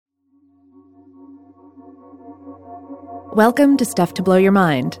Welcome to Stuff to Blow Your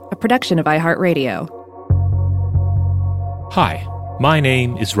Mind, a production of iHeartRadio. Hi, my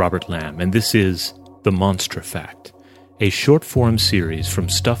name is Robert Lamb, and this is The Monstrefact, a short-form series from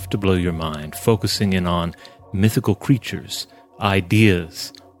Stuff to Blow Your Mind focusing in on mythical creatures,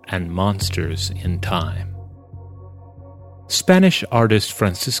 ideas, and monsters in time. Spanish artist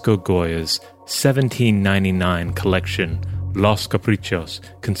Francisco Goya's 1799 collection, Los Caprichos,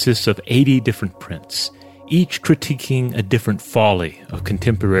 consists of 80 different prints, each critiquing a different folly of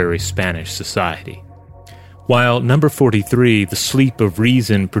contemporary Spanish society. While number 43, The Sleep of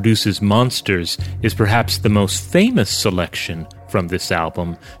Reason Produces Monsters, is perhaps the most famous selection from this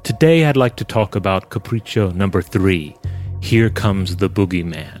album, today I'd like to talk about Capricho number 3, Here Comes the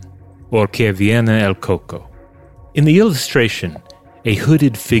Boogeyman, or Que Viene el Coco. In the illustration, a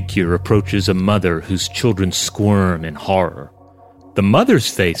hooded figure approaches a mother whose children squirm in horror. The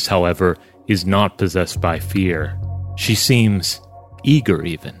mother's face, however, is not possessed by fear. She seems eager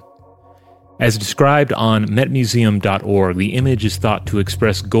even. As described on metmuseum.org, the image is thought to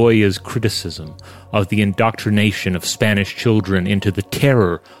express Goya's criticism of the indoctrination of Spanish children into the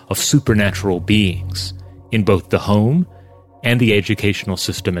terror of supernatural beings in both the home and the educational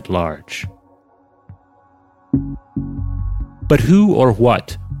system at large. But who or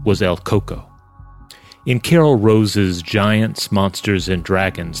what was El Coco? In Carol Rose's Giants, Monsters, and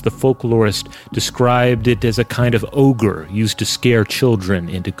Dragons, the folklorist described it as a kind of ogre used to scare children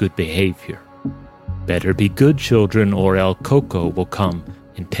into good behavior. Better be good children, or El Coco will come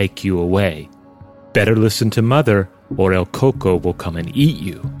and take you away. Better listen to mother, or El Coco will come and eat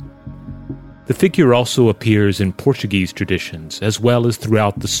you. The figure also appears in Portuguese traditions, as well as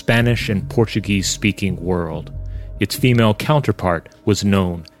throughout the Spanish and Portuguese-speaking world. Its female counterpart was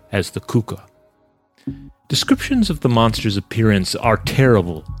known as the Cuca. Descriptions of the monster's appearance are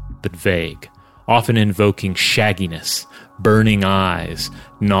terrible but vague, often invoking shagginess, burning eyes,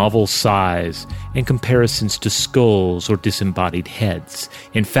 novel size, and comparisons to skulls or disembodied heads.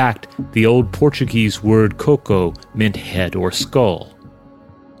 In fact, the old Portuguese word coco meant head or skull.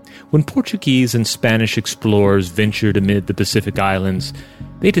 When Portuguese and Spanish explorers ventured amid the Pacific Islands,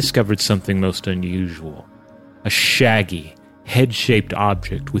 they discovered something most unusual: a shaggy, head-shaped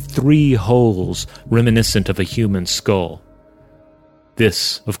object with 3 holes reminiscent of a human skull.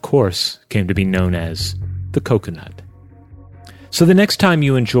 This, of course, came to be known as the coconut. So the next time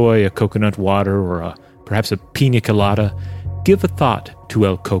you enjoy a coconut water or perhaps a pina colada, give a thought to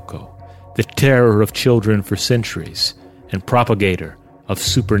El Coco, the terror of children for centuries and propagator of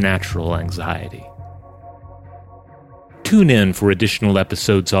supernatural anxiety. Tune in for additional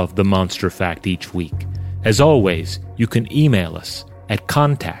episodes of The Monstrefact each week. As always, you can email us at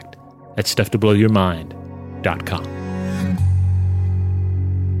contact@stufftoblowyourmind.com.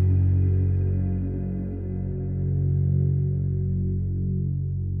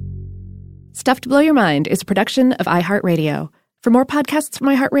 Stuff to Blow Your Mind is a production of iHeartRadio. For more podcasts from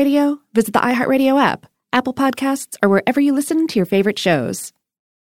iHeartRadio, visit the iHeartRadio app, Apple Podcasts, or wherever you listen to your favorite shows.